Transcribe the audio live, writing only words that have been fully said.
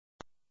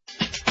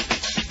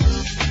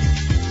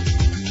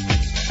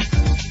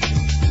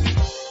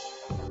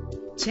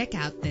Check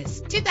out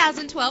this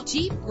 2012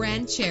 Jeep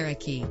Grand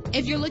Cherokee.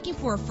 If you're looking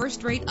for a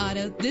first-rate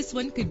auto, this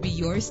one could be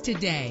yours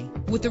today.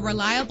 With a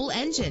reliable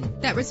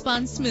engine that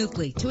responds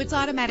smoothly to its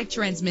automatic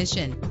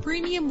transmission,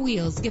 premium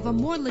wheels give a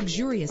more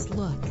luxurious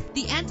look.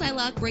 The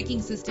anti-lock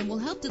braking system will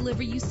help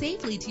deliver you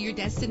safely to your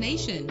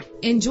destination.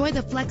 Enjoy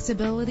the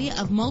flexibility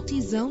of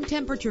multi-zone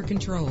temperature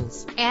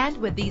controls. And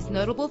with these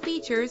notable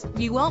features,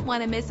 you won't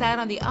want to miss out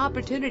on the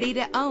opportunity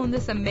to own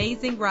this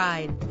amazing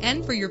ride.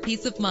 And for your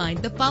peace of mind,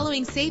 the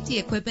following safety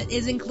equipment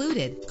is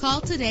included.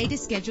 Call today to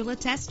schedule a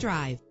test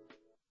drive.